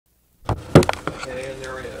Okay, and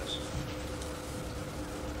there it is.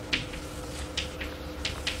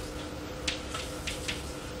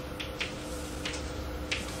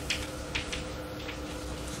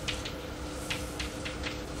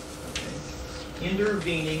 Okay.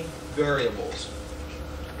 Intervening variables.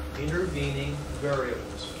 Intervening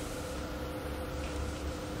variables.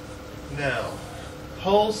 Now,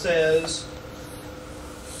 Hull says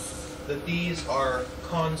that these are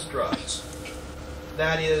constructs.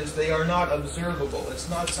 That is, they are not observable. It's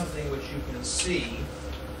not something which you can see,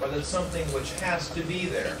 but it's something which has to be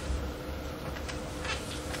there.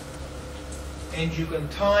 And you can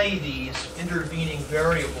tie these intervening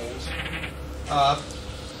variables up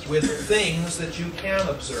with things that you can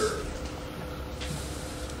observe.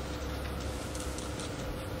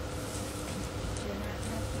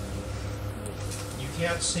 You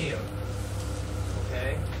can't see them.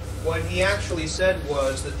 Okay? What he actually said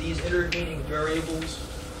was that these intervening variables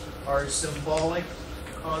are symbolic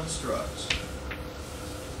constructs.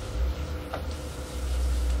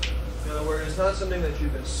 In other words, it's not something that you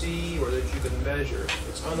can see or that you can measure.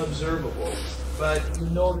 It's unobservable, but you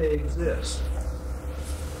know they exist.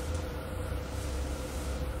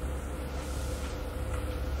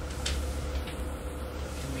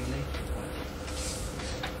 Can we link to what?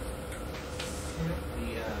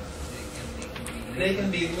 They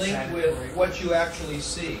can be linked with what you actually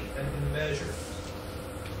see and can measure.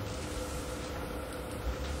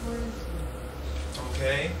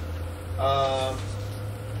 Okay.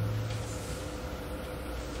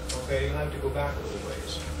 Okay, you'll have to go back a little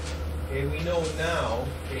ways. Okay, we know now,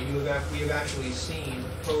 okay, we have actually seen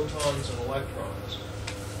protons and electrons.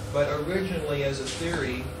 But originally, as a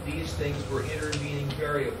theory, these things were intervening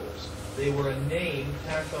variables. They were a name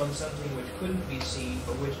tacked on something which couldn't be seen,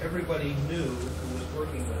 but which everybody knew who was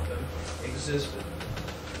working with them existed.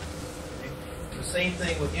 Okay? The same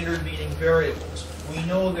thing with intervening variables. We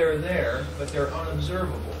know they're there, but they're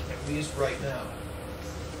unobservable, at least right now.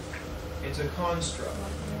 It's a construct.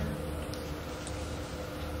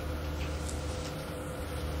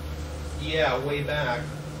 Yeah, way back.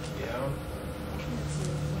 Yeah.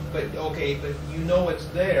 But okay, but you know it's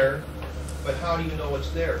there, but how do you know it's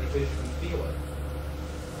there? Because you can feel it.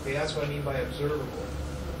 Okay, that's what I mean by observable.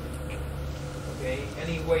 Okay,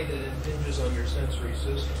 any way that it impinges on your sensory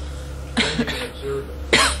system, then you can observe it.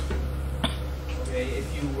 Okay, if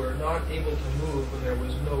you were not able to move when there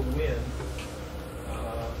was no wind,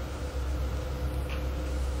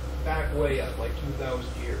 back way up, like 2,000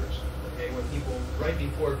 years. Okay, when people, right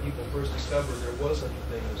before people first discovered there was such a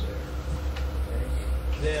thing as air. Okay?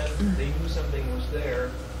 Then they knew something was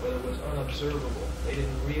there, but it was unobservable. They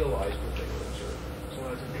didn't realize what they were observing. So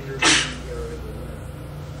that's an intervening variable there.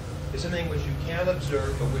 It's something which you can't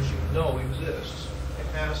observe, but which you know exists. It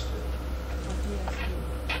has to.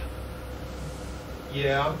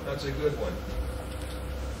 Yeah, that's a good one.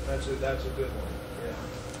 That's a good one. Yeah.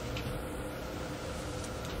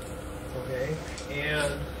 Okay,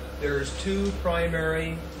 and there's two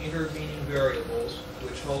primary intervening variables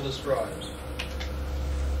which Hull describes.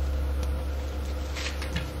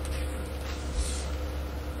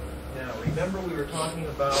 Now, remember we were talking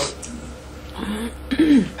about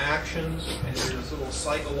actions, and there's this little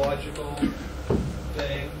psychological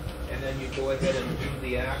thing, and then you go ahead and do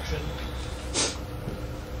the action.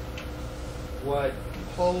 What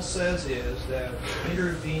Hull says is that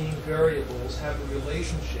intervening variables have a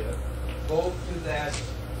relationship both to that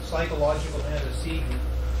psychological antecedent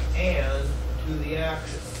and to the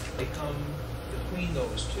action. They come between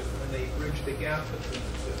those two, and they bridge the gap between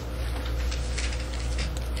the two.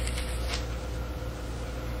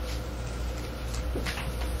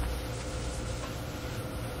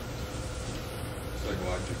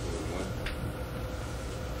 Psychological what?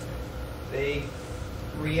 They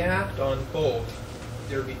react on both.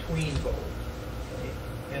 They're between both. Okay?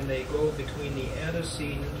 And they go between the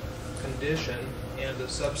antecedent condition and the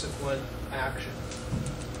subsequent action.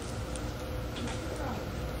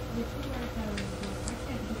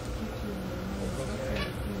 Okay.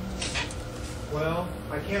 Well,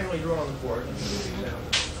 I can't really draw on the board. Let me give you an example.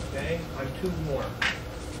 Okay? I'm too warm.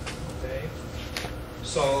 Okay?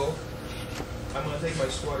 So, I'm going to take my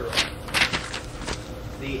sweater off.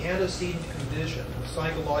 The antecedent condition, the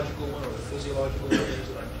psychological one or the physiological one is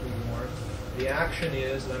that I'm too warm. The action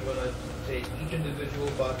is that I'm going to take each individual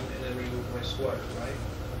button and then remove my sweater, right?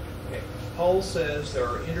 Okay. Hull says there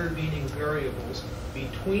are intervening variables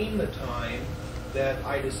between the time that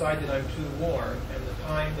I decide that I'm too warm and the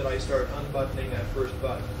time that I start unbuttoning that first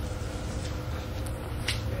button.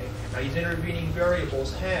 Okay. Now these intervening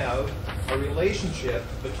variables have a relationship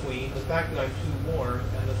between the fact that I'm too warm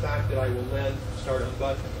and the fact that I will then start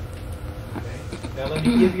unbuttoning. Okay. Now let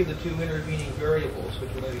me give you the two intervening variables which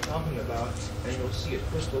we're going to be talking about, and you'll see it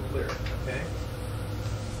crystal clear, okay?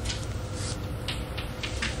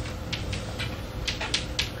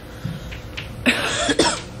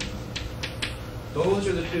 Those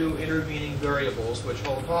are the two intervening variables which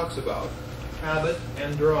Hull talks about, habit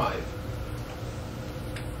and drive.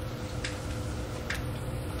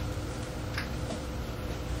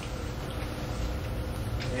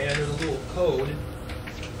 And there's a little code,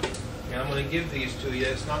 and I'm going to give these to you.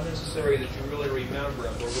 It's not necessary that you really remember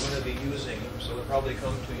them, but we're going to be using them, so they'll probably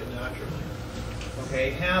come to you naturally.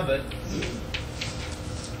 Okay, habit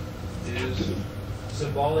is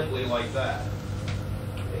symbolically like that.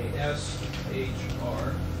 Okay,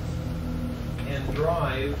 S-H-R. And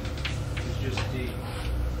drive is just D.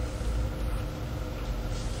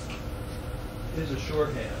 It is a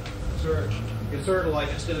shorthand. It's sort of like,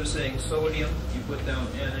 instead of saying sodium, you put down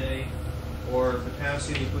Na, or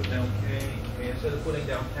potassium, you put down K. Okay, instead of putting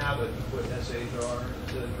down habit, you put SHR.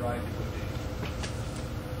 Instead of drive, you put D.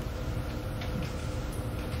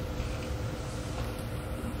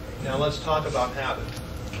 Now let's talk about habit.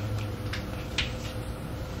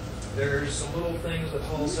 There's some little things that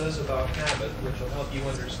Hull says about habit which will help you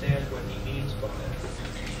understand what he means by it.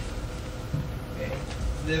 Okay.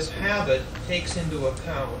 This habit takes into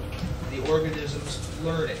account the organism's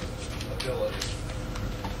learning ability.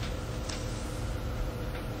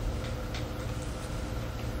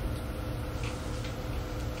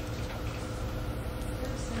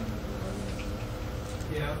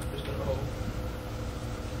 Yeah, just a O.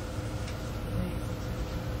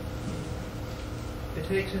 It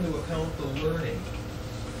takes into account the learning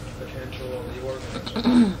potential of the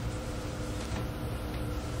organism.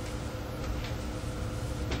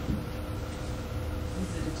 Is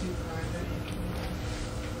it a two-part?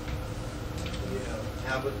 Yeah,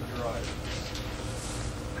 habit and drive.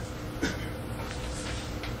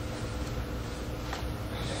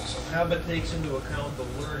 Okay, so habit takes into account the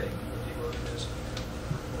learning of the organism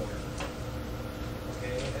performed.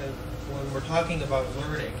 Okay, and when we're talking about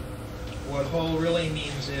learning, what Hull really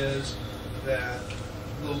means is that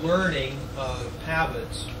the learning of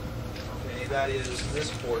habits, okay, that is this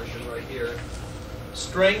portion right here,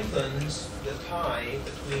 strengthens the tie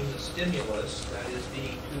between the stimulus, that is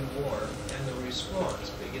being too warm, and the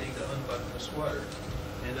response, beginning to unbutton the sweater.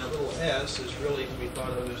 And that little S is really to be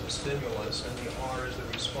thought of as the stimulus, and the R is the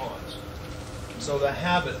response. So the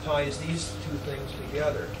habit ties these two things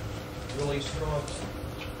together really strongly.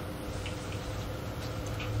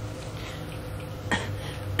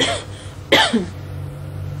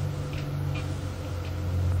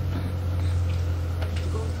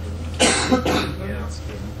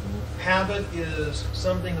 Habit is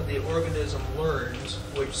something that the organism learns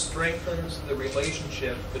which strengthens the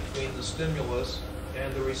relationship between the stimulus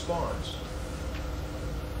and the response.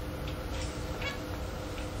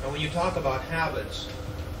 And when you talk about habits,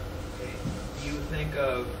 okay, you think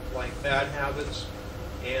of like bad habits,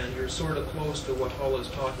 and you're sort of close to what Hull is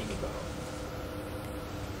talking about.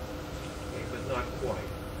 Okay, but not quite.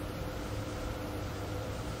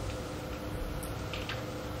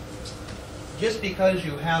 Just because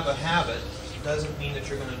you have a habit doesn't mean that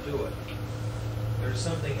you're going to do it. There's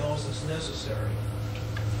something else that's necessary.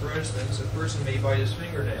 For instance, a person may bite his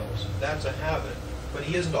fingernails. That's a habit, but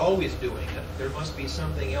he isn't always doing it. There must be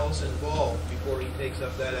something else involved before he takes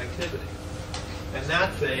up that activity. And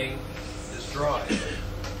that thing is drive.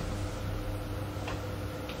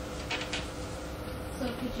 So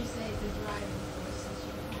could you say the drive enforces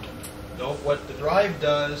your habit? No, what the drive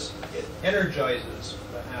does, it energizes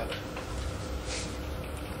the habit.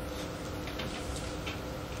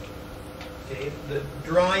 Okay, the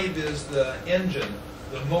drive is the engine,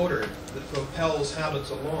 the motor that propels habits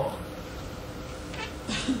along.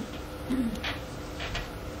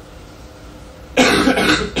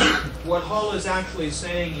 What Hull is actually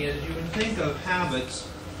saying is you can think of habits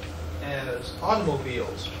as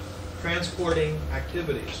automobiles transporting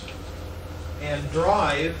activities. And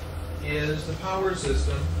drive is the power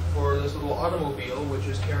system for this little automobile which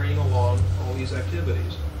is carrying along all these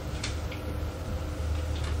activities.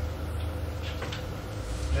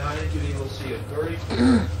 Now I think you'll see it very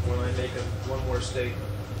clear when I make one more statement.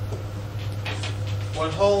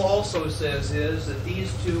 What Hull also says is that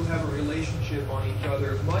these two have a relationship on each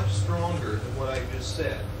other much stronger than what I just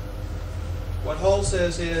said. What Hull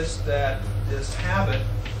says is that this habit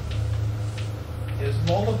is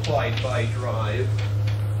multiplied by drive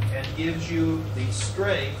and gives you the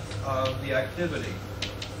strength of the activity.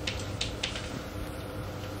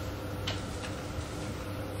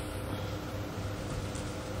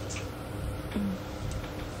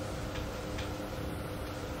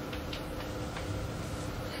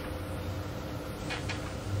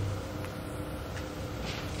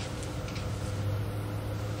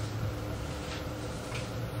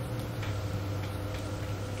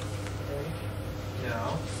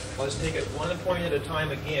 Let's take it one point at a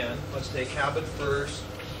time again. Let's take habit first,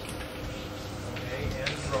 okay, and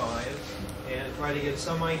drive, and try to get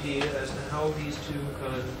some idea as to how these two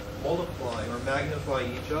can multiply or magnify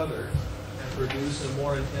each other and produce a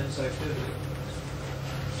more intense activity.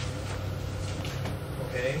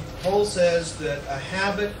 Okay, Hull says that a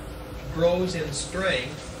habit grows in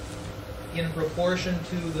strength in proportion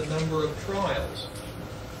to the number of trials.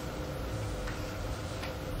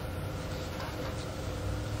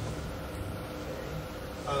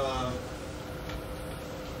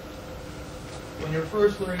 When you're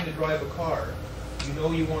first learning to drive a car, you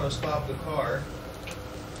know you want to stop the car,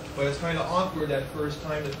 but it's kind of awkward that first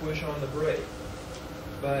time to push on the brake.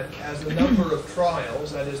 But as the number of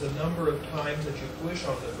trials, that is the number of times that you push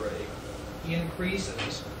on the brake,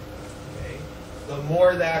 increases, okay, the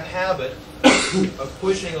more that habit of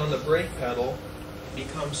pushing on the brake pedal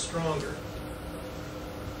becomes stronger,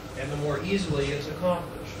 and the more easily it's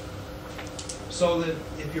accomplished. So that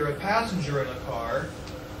if you're a passenger in a car,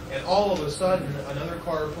 and all of a sudden another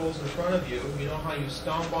car pulls in front of you, you know how you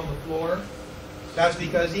stomp on the floor? That's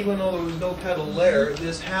because even though there was no pedal there,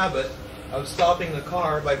 this habit of stopping the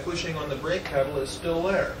car by pushing on the brake pedal is still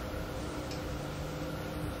there.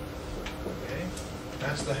 Okay?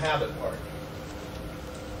 That's the habit part.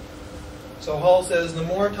 So Hull says the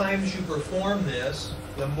more times you perform this,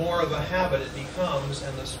 the more of a habit it becomes,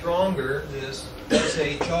 and the stronger this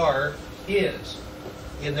SHR is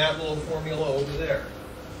in that little formula over there.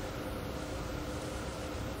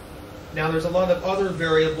 Now there's a lot of other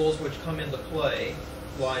variables which come into play,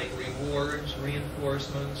 like rewards,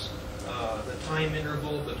 reinforcements, the time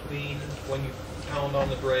interval between when you pound on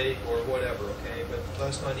the brake or whatever, okay? But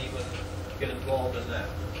let's not even get involved in that.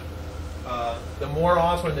 The more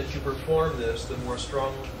often that you perform this, the more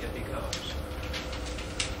strong it becomes.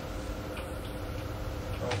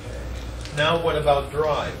 Okay. Now what about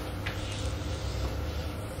drive?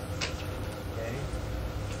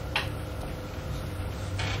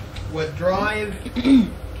 What drives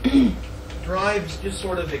just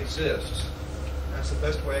sort of exists. That's the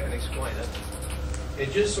best way I can explain it.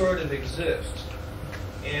 It just sort of exists.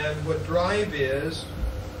 And what drive is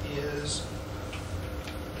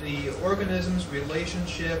the organism's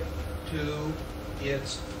relationship to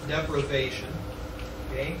its deprivation.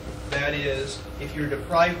 Okay? That is, if you're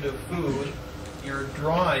deprived of food, your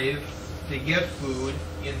drive to get food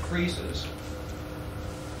increases.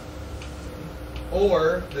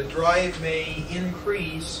 Or the drive may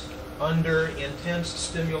increase under intense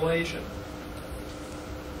stimulation.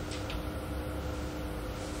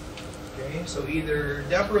 Okay, so either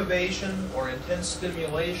deprivation or intense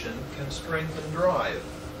stimulation can strengthen drive.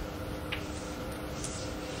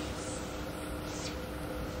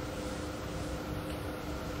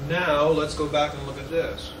 Now let's go back and look at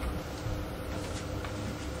this.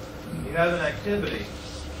 You have an activity.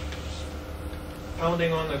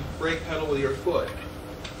 Pounding on the brake pedal with your foot.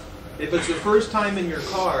 If it's the first time in your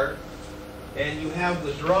car and you have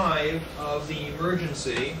the drive of the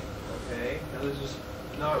emergency, okay, now this is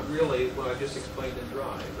not really what I just explained in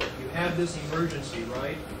drive, but you have this emergency,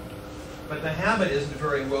 right? But the habit isn't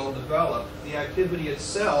very well developed. The activity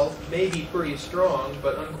itself may be pretty strong,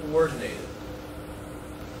 but uncoordinated.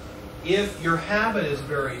 If your habit is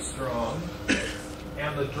very strong,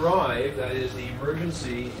 and the drive, that is the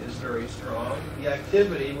emergency, is very strong, the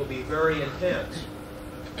activity will be very intense.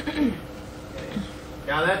 Okay.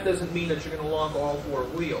 Now that doesn't mean that you're going to lock all four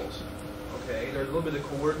wheels. Okay, there's a little bit of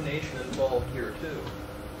coordination involved here too.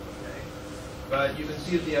 Okay, but you can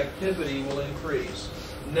see that the activity will increase.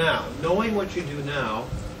 Now, knowing what you do now,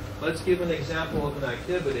 let's give an example of an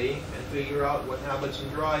activity and figure out what habits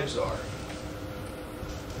and drives are.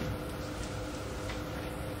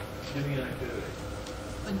 Give me an activity.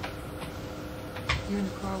 When you're in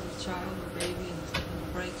the car with a child or a baby and stepping on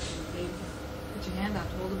the brakes for the baby, put your hand out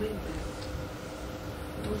to hold the baby back.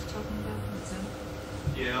 What I was talking about?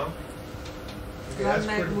 Yeah. Okay,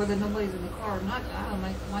 automatically, whether nobody's in the car or not, I don't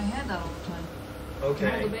make my hand out all the time. Okay.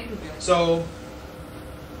 Hold the baby back. So,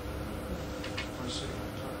 let's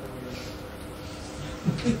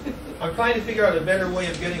see. I'm trying to figure out a better way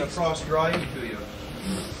of getting across drive to you.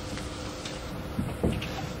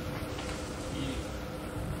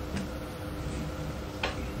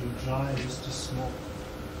 Drive is to smoke.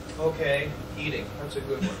 Okay, eating. That's a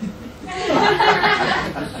good one.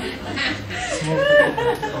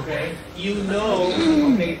 Okay, you know,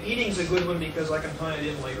 okay, eating's a good one because I can tie it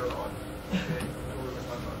in later on.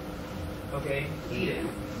 Okay, eating.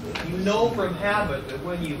 You know from habit that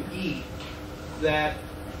when you eat that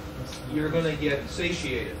you're going to get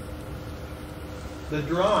satiated. the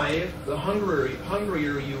drive, the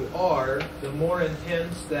hungrier you are, the more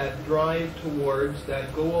intense that drive towards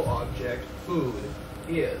that goal object, food,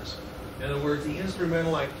 is. In other words, the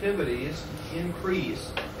instrumental activities increase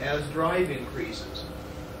as drive increases.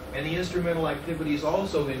 And the instrumental activities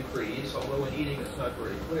also increase, although in eating it's not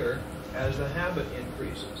very clear, as the habit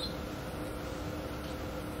increases.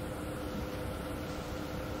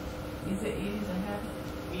 You say eating is a habit?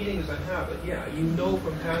 Eating is a habit, yeah. You know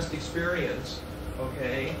from past experience,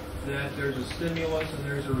 okay, that there's a stimulus and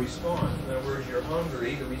there's a response. In other words, you're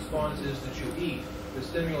hungry, the response is that you eat. The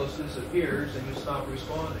stimulus disappears and you stop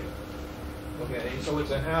responding. Okay, so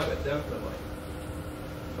it's a habit, definitely.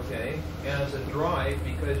 Okay, and it's a drive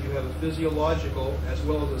because you have a physiological as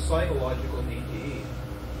well as a psychological need to eat.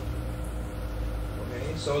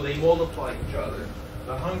 Okay, so they multiply each other.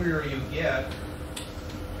 The hungrier you get,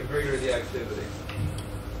 the greater the activity.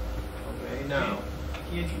 Okay, now.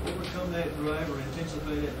 Can't you overcome that drive or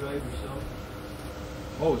intensify that drive yourself?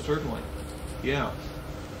 Oh, certainly. Yeah.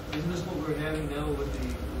 Isn't this what we're having now with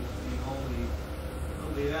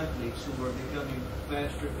all the athletes who are becoming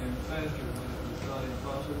faster and faster when it was thought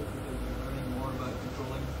impossible because they're learning more about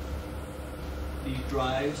controlling these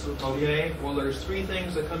drives? So Okay, well there's three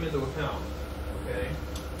things that come into account. Okay.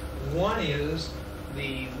 One is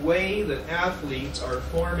the way that athletes are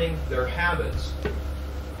forming their habits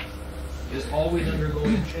is always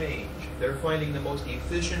undergoing change. They're finding the most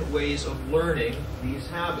efficient ways of learning these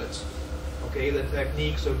habits. Okay, the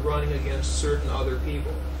techniques of running against certain other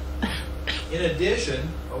people. In addition,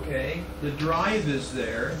 okay, the drive is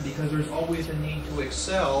there because there's always a need to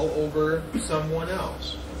excel over someone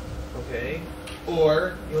else. Okay,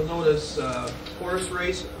 or you'll notice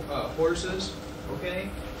horses, okay,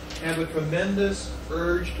 have a tremendous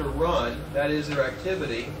urge to run. That is their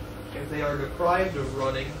activity. If they are deprived of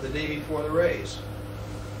running the day before the race.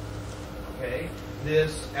 Okay,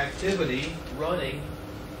 this activity, running,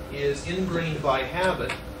 is ingrained by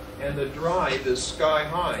habit, and the drive is sky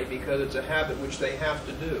high because it's a habit which they have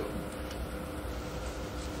to do.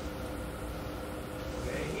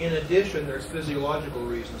 Okay. In addition, there's physiological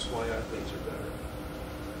reasons why athletes are better.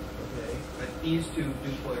 Okay, and these two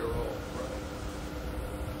do play a role.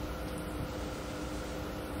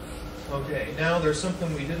 Okay, now there's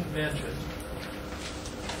something we didn't mention.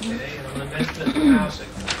 Okay, and I'm going to mention it in passing.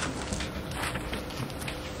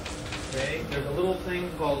 Okay, there's a little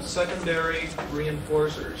thing called secondary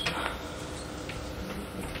reinforcers.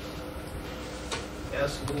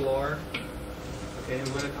 S-R. Okay,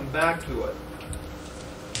 we're going to come back to it.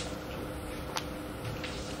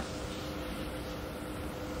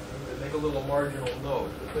 I'm going to make a little marginal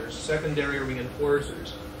note that there's secondary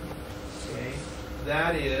reinforcers. Okay,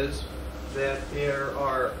 that is that there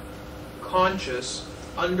are conscious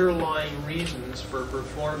underlying reasons for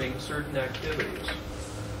performing certain activities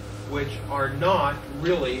which are not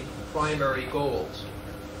really primary goals.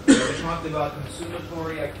 We talked about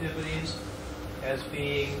consummatory activities as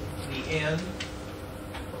being the end.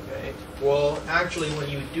 Okay. Well, actually, when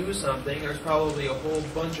you do something, there's probably a whole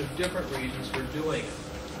bunch of different reasons for doing it.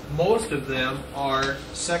 Most of them are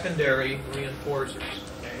secondary reinforcers.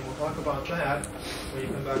 Okay. We'll talk about that when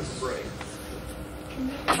you come back from break.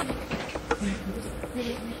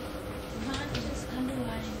 The conscious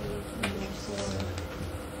underlying reasons for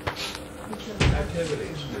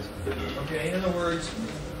activities. Okay, in other words,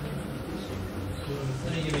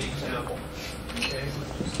 let me give you an example. Okay,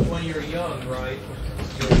 when you're young, right,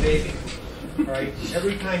 you're a baby, right?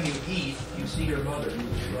 Every time you eat, you see your mother,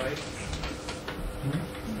 right?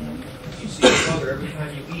 You see your mother every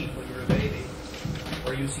time you eat when you're a baby,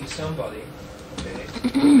 or you see somebody. Okay.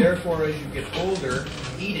 Therefore, as you get older,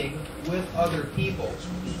 eating with other people.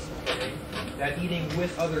 Okay. That eating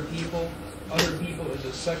with other people is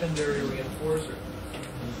a secondary reinforcer.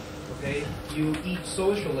 Okay? You eat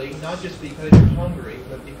socially, not just because you're hungry,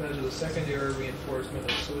 but because of the secondary reinforcement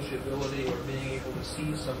of sociability or being able to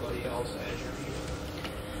see somebody else as you're eating.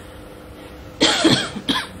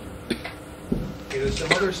 Okay, there's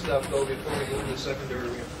some other stuff, though, before we go into secondary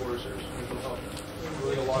reinforcers, which will help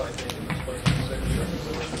really a lot, I think, in explaining secondary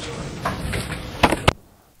reinforcers.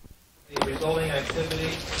 The resulting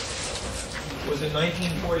activity was in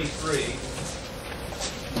 1943.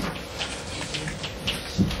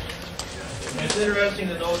 And it's interesting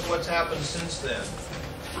to note what's happened since then.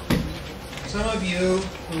 Some of you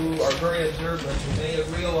who are very observant may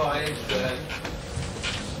have realized that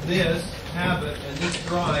this habit and this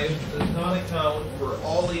drive does not account for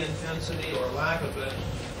all the intensity or lack of it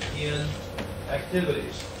in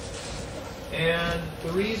activities. And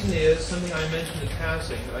the reason is something I mentioned in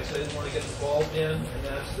passing that I said I didn't want to get involved in, and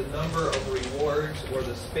that's the number of rewards or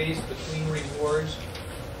the space between rewards.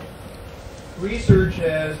 Research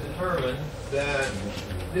has determined that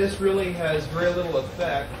this really has very little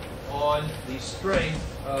effect on the strength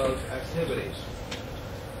of activities.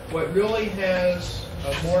 What really has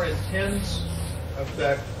a more intense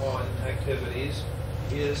effect on activities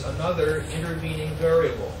is another intervening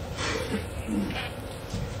variable,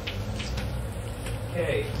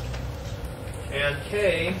 K. And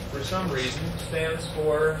K, for some reason, stands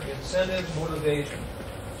for incentive motivation.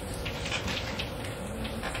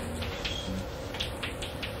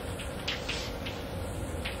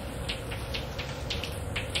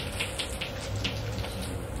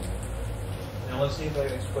 Now let's see if I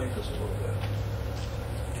can explain this a little bit.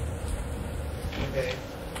 Okay.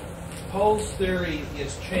 Paul's theory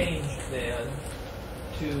is changed then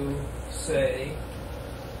to say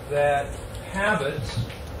that habits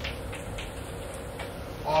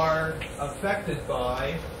are affected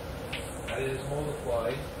by, that is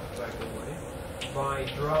multiplied effectively, by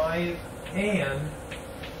drive and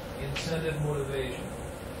incentive motivation.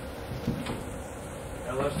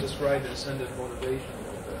 Now let's describe incentive motivation a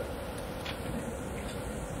little bit.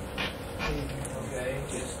 Okay,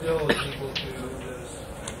 it still is equal to this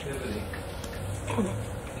activity.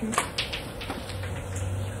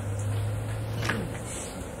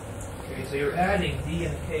 Okay, so you're adding D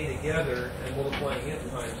and K together and multiplying it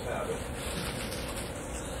times habit.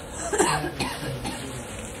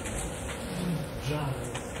 John.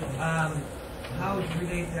 How would you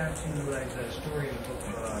relate that to like the story in the book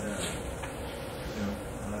about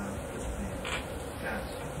what's his name?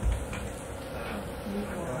 Cats.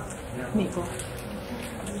 Meatball.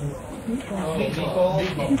 Oh, meatball.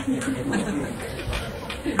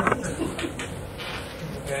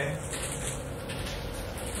 Okay.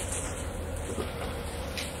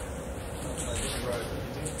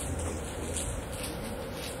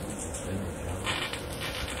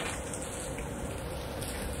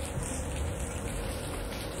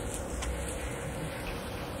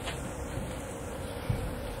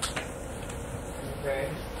 Okay.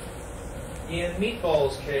 In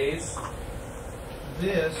Meatball's case,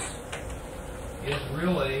 this is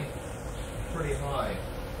really pretty high,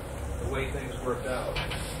 the way things worked out.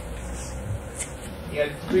 He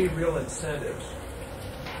had 3 real incentives.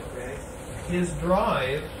 Okay? His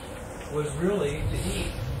drive was really to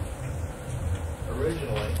eat,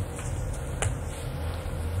 originally.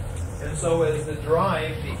 And so as the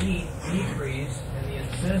drive to eat decreased and the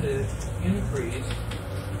incentive increased,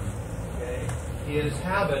 okay, his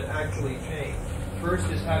habit actually changed. First,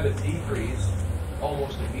 his habit decreased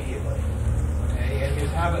almost immediately. Okay? And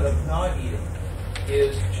his habit of not eating,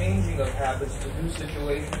 his changing of habits to new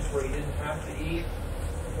situations where he didn't have to eat,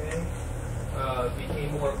 okay,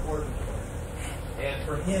 became more important to him. And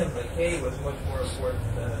for him, the K was much more important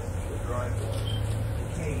than the drive was.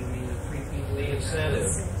 The K, you mean the 3 people, the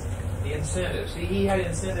incentive. The incentive. See, he had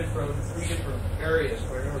incentive from 3 different areas,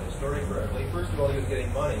 if I remember the story correctly. First of all, he was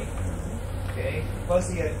getting money. Okay? Plus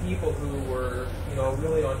he had people who were,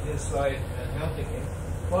 really on his side and helping him.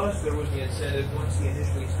 Plus there was the incentive, once he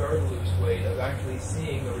initially started to lose weight, of actually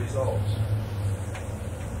seeing the results.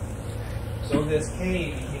 So this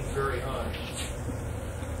K became very high.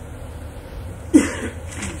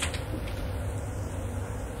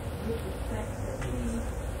 With the fact that he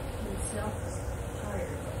himself was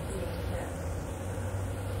tired of being kept,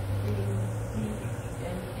 being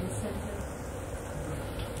an incentive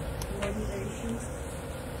motivation.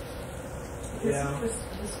 Because Yeah. he was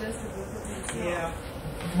disgusted with himself. Yeah.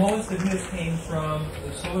 Most of his came from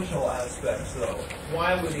the social aspects, though.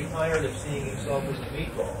 Why was he tired of seeing himself as a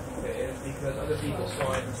meatball? Okay, it's because other people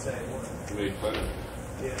saw him the same way. Made fun of it.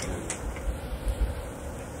 Yeah.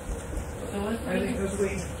 So I think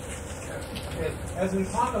as we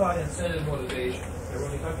talk about incentive motivation, we're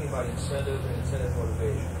going to be talking about incentive and incentive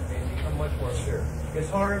motivation. Okay, and become much more clear. It's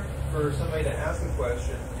hard for somebody to ask a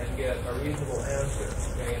question and get a reasonable answer,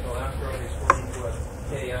 okay, until after I'm explaining what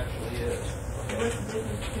K actually is. Okay? what's the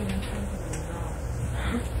difference between incentive and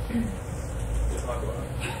drive? We'll talk about it.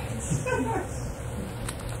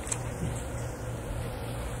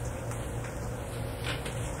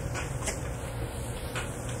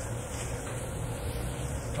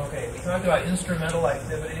 Okay, we talked about instrumental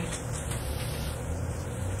activities.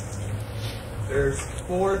 There's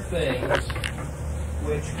 4 things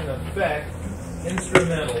which can affect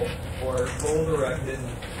instrumental or goal-directed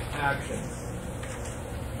action.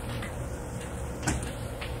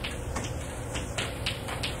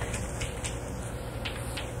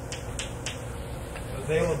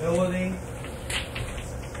 Availability,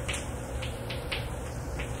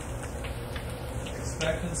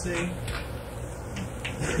 expectancy,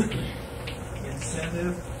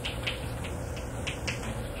 incentive,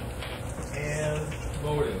 and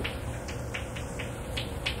motive.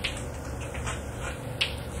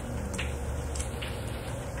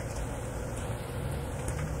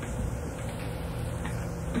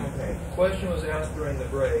 Okay, question was asked during the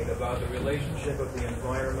break about the relationship of the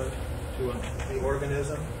environment to the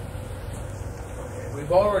organism. Okay,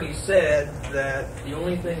 we've already said that the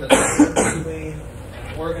only thing that's different between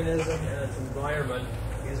an organism and its environment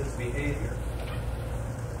is its behavior.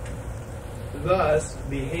 Thus,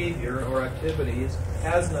 behavior or activities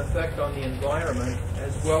has an effect on the environment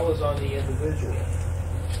as well as on the individual.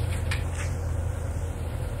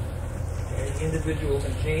 Okay, the individual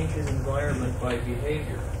can change his environment by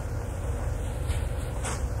behavior.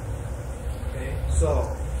 Okay,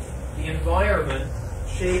 so the environment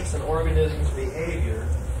shapes an organism's behavior,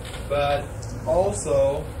 but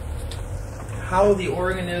also how the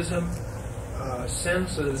organism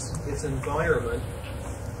senses its environment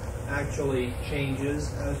actually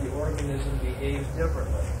changes as the organism behaves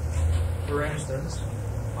differently. For instance,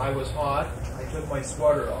 I was hot, I took my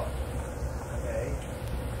sweater off. Okay?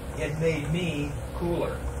 It made me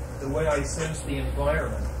cooler. The way I sensed the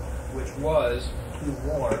environment, which was too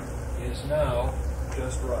warm, is now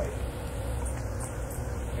just right.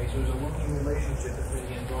 Okay, so there's a working relationship between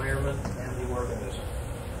the environment and the organism.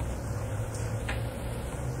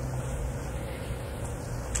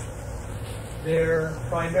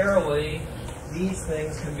 Primarily, these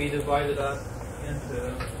things can be divided up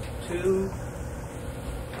into two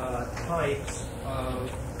types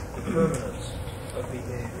of determinants of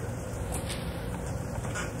behavior.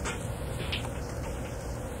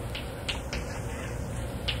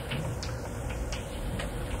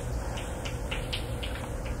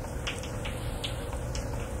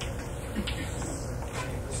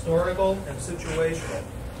 Historical and situational.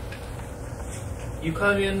 You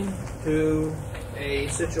come into a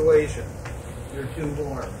situation, you're too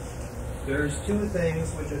warm. There's two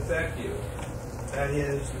things which affect you. That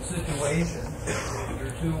is the situation,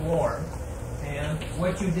 you're too warm, and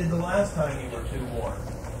what you did the last time you were too warm.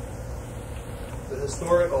 The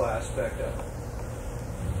historical aspect of it.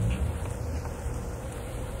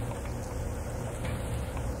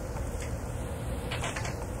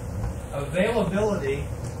 Availability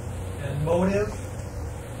and motive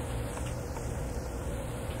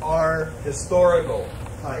are historical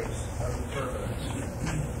types of determinants.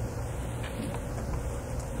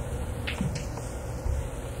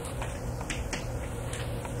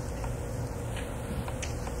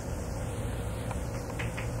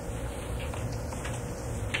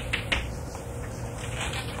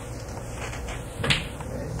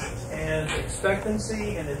 Okay. And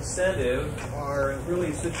expectancy and incentive are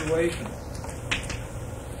really situational.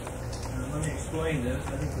 Now, let me explain this.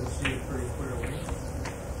 I think you'll see it pretty clearly.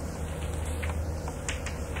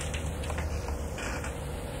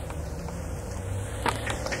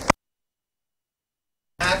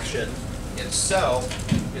 Itself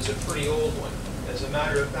is a pretty old one. As a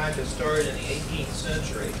matter of fact, it started in the 18th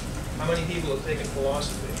century. How many people have taken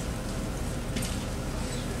philosophy?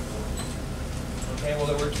 Okay, well,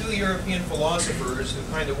 there were two European philosophers who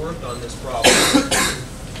kind of worked on this problem.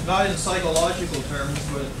 Not in psychological terms,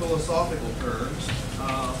 but in philosophical terms.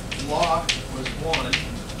 Locke was one,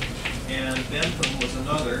 and Bentham was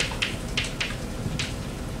another.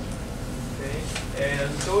 Okay, and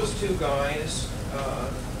those two guys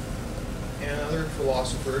and other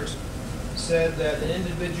philosophers said that an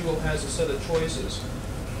individual has a set of choices.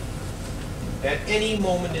 At any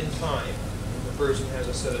moment in time, the person has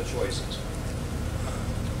a set of choices.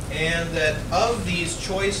 And that of these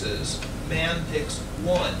choices, man picks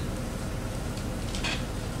one.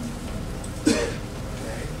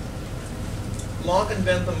 Okay. Locke and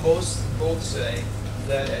Bentham both say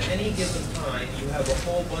that at any given time, you have a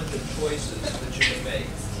whole bunch of choices that you can make.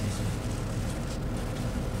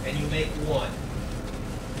 And you make one.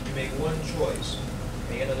 You make one choice.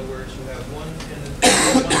 Okay? In other words, you have one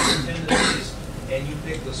tendencies, and you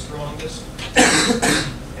pick the strongest,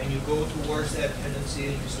 and you go towards that tendency,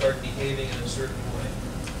 and you start behaving in a certain way.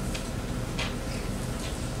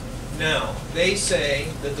 Now, they say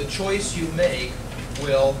that the choice you make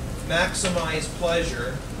will maximize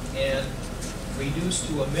pleasure and reduce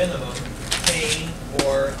to a minimum pain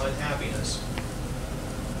or unhappiness.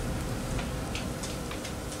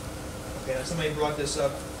 Okay, now somebody brought this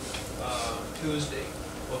up Tuesday.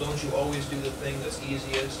 Well, don't you always do the thing that's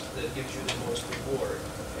easiest, that gives you the most reward?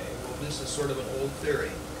 Okay, well, this is sort of an old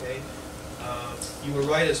theory. Okay, you were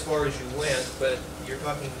right as far as you went, but you're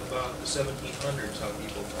talking about the 1700s, how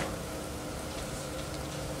people thought.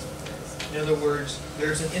 Okay. In other words,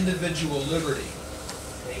 there's an individual liberty.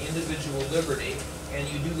 Okay, individual liberty, and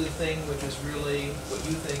you do the thing which is really what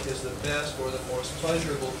you think is the best or the most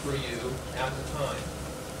pleasurable for you at the time.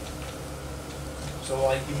 So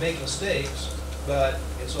like you make mistakes, but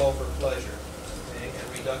it's all for pleasure, okay,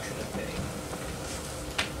 and reduction of pain.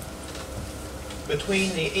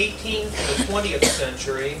 Between the 18th and the 20th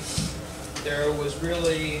century, there was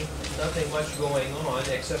really nothing much going on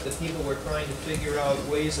except that people were trying to figure out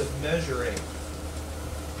ways of measuring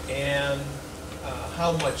and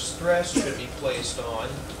how much stress should be placed on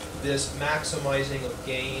this maximizing of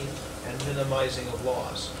gain and minimizing of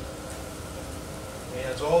loss. And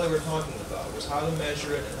that's all they were talking about, was how to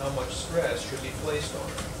measure it and how much stress should be placed on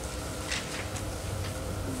it.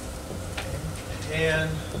 And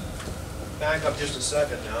back up just a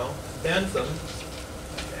second now. Bentham,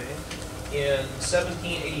 in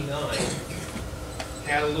 1789,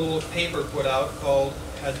 had a little paper put out called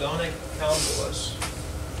Hedonic Calculus.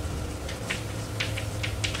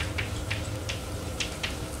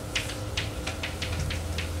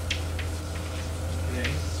 Okay,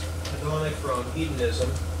 hedonic from hedonism,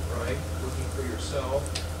 right? Working for yourself,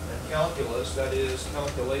 and calculus, that is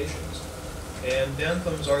calculations. And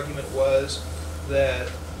Bentham's argument was that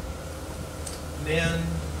men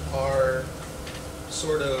are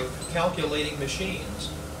sort of calculating machines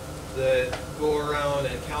that go around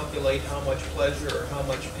and calculate how much pleasure or how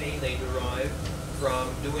much pain they derive from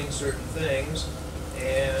doing certain things,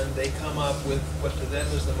 and they come up with what to them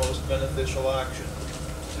is the most beneficial action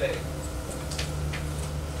to take.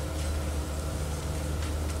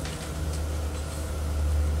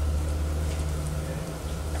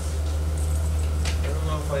 I don't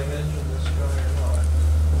know if I mentioned this guy or not.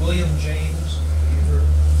 William James, have you heard of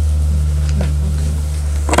him?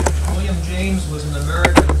 William James was an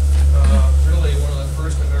American, really one of the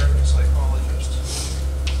first American psychologists.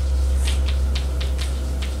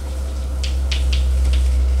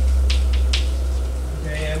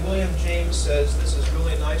 Okay, and William James says this is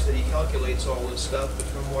really nice that he calculates all this stuff, but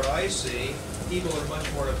from what I see, people are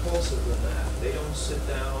much more impulsive than that. They don't sit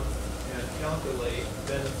down and calculate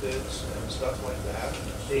benefits and stuff like that.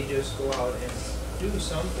 They just go out and do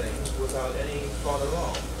some things without any thought at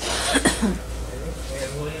all. And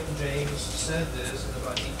William James said this in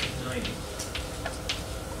about 1890.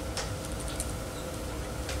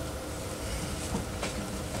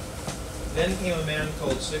 Then came a man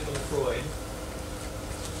called Sigmund Freud.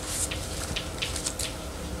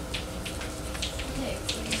 Okay,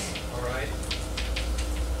 wait a minute. All right.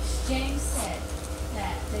 James said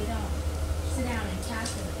that they don't sit down and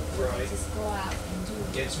calculate, but Right. they just go out and do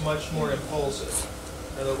it. It's much more impulsive.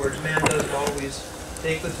 In other words, man doesn't always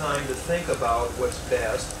take the time to think about what's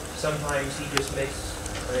best. Sometimes he just makes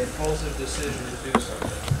an impulsive decision to do something.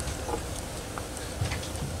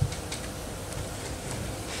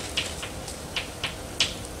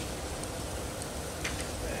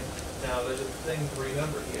 Okay. Now, there's a thing to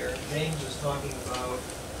remember here. James is talking about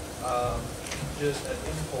just an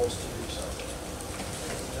impulse to do something.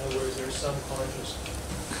 In other words, there's some conscious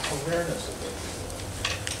awareness of it.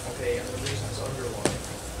 Okay, and the reasons underlying,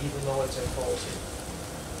 even though it's impulsive.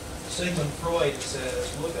 Sigmund Freud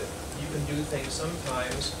says, look, you can do things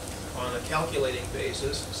sometimes on a calculating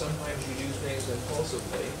basis, sometimes you do things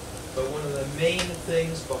impulsively, but one of the main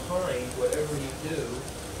things behind whatever you do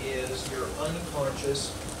is your unconscious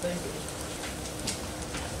thinking.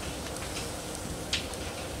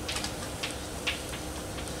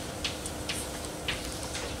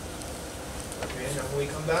 Okay, now when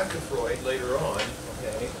we come back to Freud later on,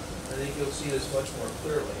 okay, I think you'll see this much more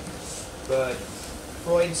clearly. But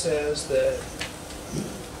Freud says that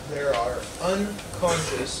there are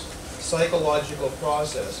unconscious psychological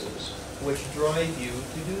processes which drive you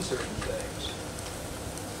to do certain things.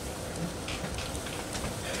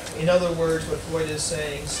 In other words, what Freud is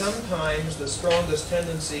saying, sometimes the strongest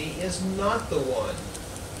tendency is not the one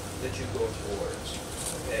that you go towards.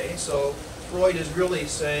 Okay, so Freud is really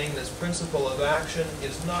saying this principle of action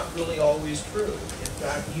is not really always true. In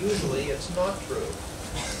fact, usually it's not true.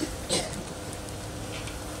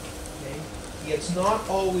 Okay? It's not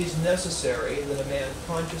always necessary that a man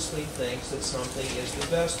consciously thinks that something is the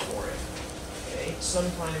best for him. Okay?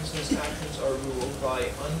 Sometimes his actions are ruled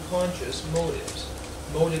by unconscious motives,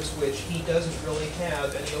 motives which he doesn't really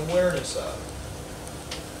have any awareness of.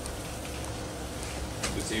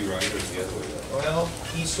 Is he right or the other way around? Well,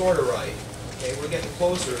 he's sort of right. Okay, we're getting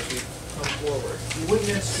closer as we come forward. Wouldn't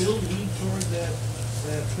that still lead toward that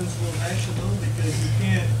principle of action though? Because you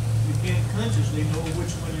can't consciously know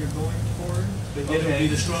which one you're going toward, but yet it'll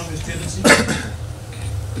be the strongest tendency.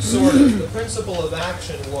 Sort of. The principle of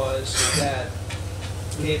action was that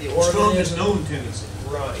Okay, the Strongest organism. known tendency.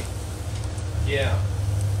 Right. Yeah.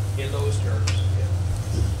 In those terms. Yeah.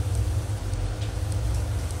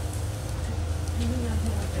 Do we not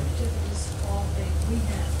have activities all day, we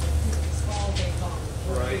have activities all day long,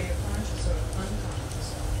 whether Right. we are conscious or unconscious.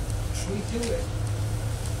 We do it.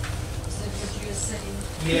 Is that what you're saying?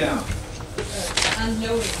 Yeah.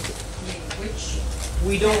 Unknowingly, which,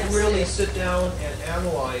 We don't Yes, really yes. sit down and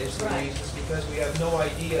analyze the Right. reasons because we have no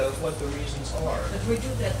idea of what the reasons are. but we do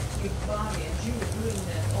that with body, and you were doing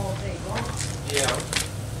that all day long. Yeah.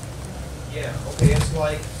 Yeah. Okay. It's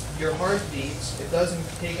like your heart beats. It doesn't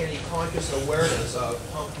take any conscious awareness of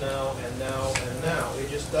pump now and now and now. It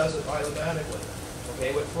just does it automatically.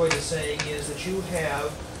 Okay. What Freud is saying is that you have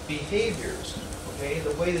behaviors. Okay.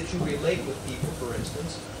 The way that you relate with people, for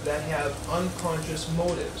instance, that have unconscious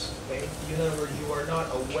motives. Okay. In other words, you are not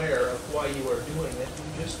aware of why you are doing it.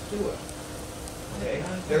 You just do it. Okay.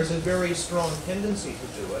 There's a very strong tendency to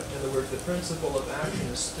do it. In other words, the principle of action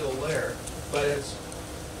is still there, but it's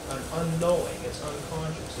an unknowing. It's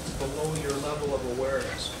unconscious. It's below your level of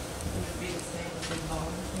awareness. Would it be the same as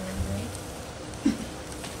involuntary,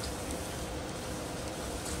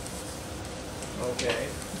 Okay.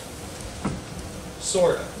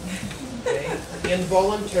 Sort of. Okay.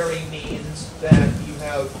 Involuntary means that you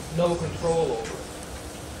have no control over it.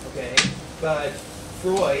 Okay. But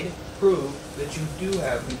Freud proved that you do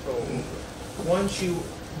have control over it. Once you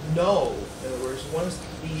know, in other words, once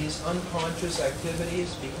these unconscious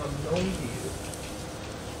activities become known to you,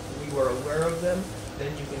 you are aware of them,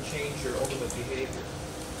 then you can change your ultimate behavior.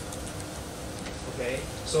 Okay?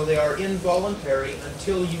 So they are involuntary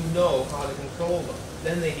until you know how to control them.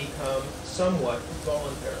 Then they become somewhat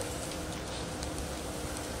voluntary.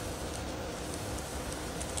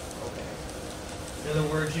 Okay. In other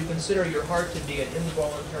words, you consider your heart to be an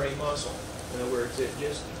involuntary muscle. In other words, it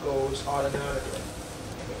just goes automatically.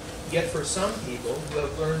 Yet for some people who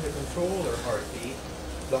have learned to control their heartbeat,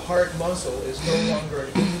 the heart muscle is no longer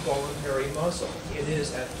an involuntary muscle. It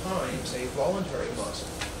is at times a voluntary muscle,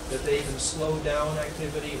 that they can slow down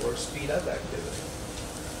activity or speed up activity.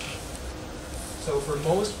 So for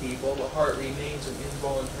most people, the heart remains an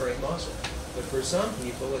involuntary muscle. But for some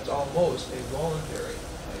people, it's almost a voluntary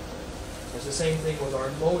type thing. It's the same thing with our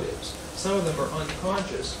motives. Some of them are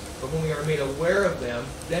unconscious, but when we are made aware of them,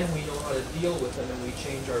 then we know how to deal with them and we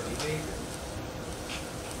change our behavior.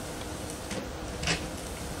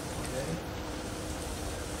 Okay?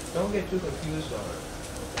 Don't get too confused on it.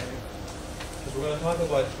 Okay? Because we're going to talk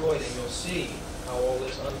about Freud and you'll see how all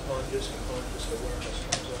this unconscious and conscious awareness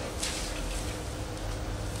comes out.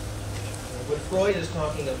 And what Freud is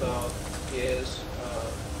talking about is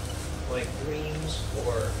like dreams,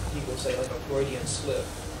 or people say like a Freudian slip,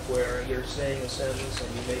 where you're saying a sentence and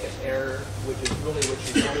you make an error, which is really what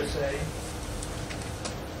you want to say,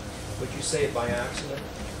 but you say it by accident.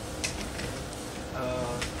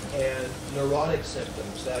 And neurotic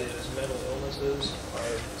symptoms, that is, mental illnesses,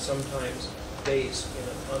 are sometimes based in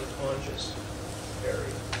an unconscious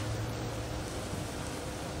area.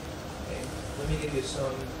 Okay. Let me give you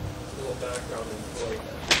some little background in Freud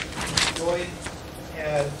then. Freud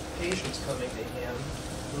had patients coming to him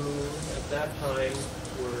who, at that time,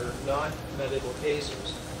 were not medical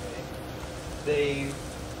cases. Okay?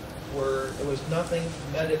 There was nothing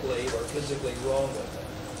medically or physically wrong with them.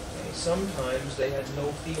 Okay? Sometimes they had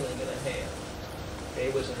no feeling in a hand. Okay?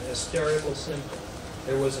 It was an hysterical symptom.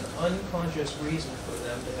 There was an unconscious reason for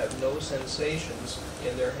them to have no sensations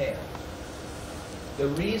in their hand. The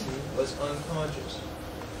reason was unconscious.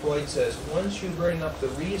 Freud says, once you bring up the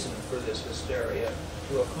reason for this hysteria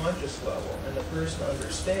to a conscious level and the person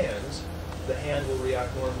understands, the hand will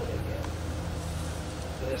react normally again.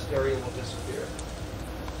 The hysteria will disappear.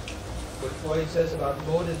 What Freud says about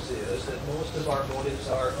motives is that most of our motives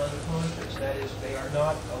are unconscious. That is, they are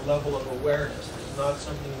not a level of awareness. It is not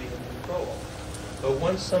something we can control. But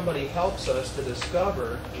once somebody helps us to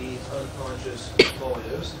discover these unconscious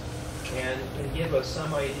motives and can give us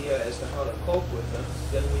some idea as to how to cope with them,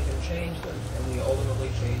 then we can change them, and we ultimately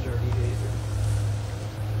change our behavior.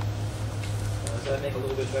 Does that make a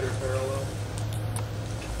little bit better parallel?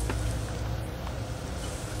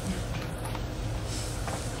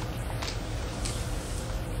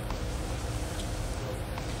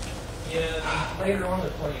 Later on in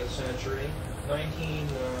the 20th century,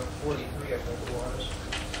 1943 I think it was,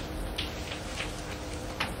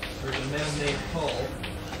 there's a man named Hull,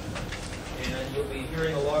 and you'll be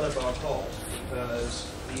hearing a lot about Hull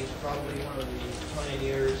because he's probably one of the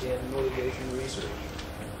pioneers in motivation research.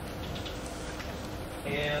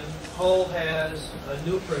 And Hull has a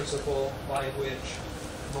new principle by which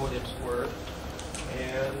motives work,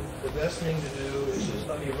 and the the best thing to do is just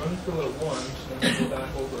let me run through it once, and then go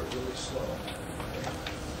back over it really slow. Okay?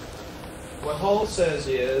 What Hull says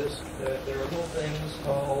is that there are little things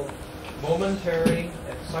called momentary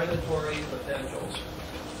excitatory potentials.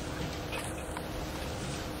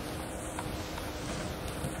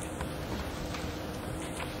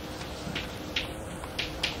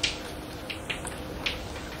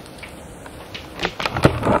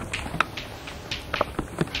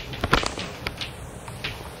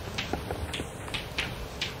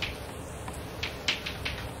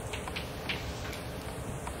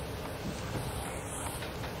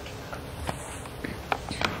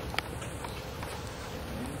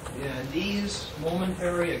 These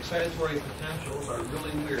momentary excitatory potentials are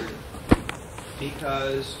really weird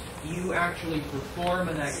because you actually perform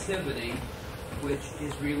an activity which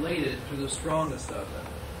is related to the strongest of them.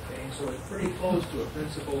 Okay, so it's pretty close to a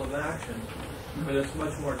principle of action, but it's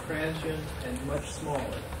much more transient and much smaller.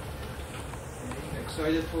 Okay,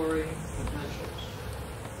 excitatory potentials,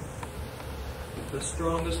 the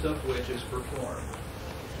strongest of which is performed.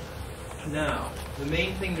 Now, the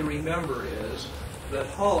main thing to remember is that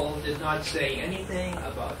Hull did not say anything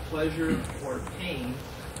about pleasure or pain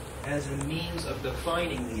as a means of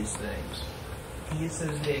defining these things. He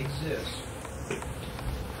says they exist.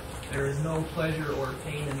 There is no pleasure or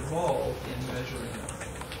pain involved in measuring them.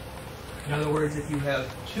 In other words, if you have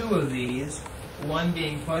two of these, one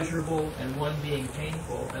being pleasurable and one being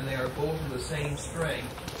painful, and they are both of the same strength,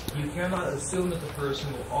 you cannot assume that the person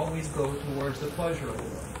will always go towards the pleasurable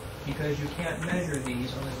one, because you can't measure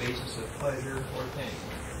these on the basis of pleasure or pain.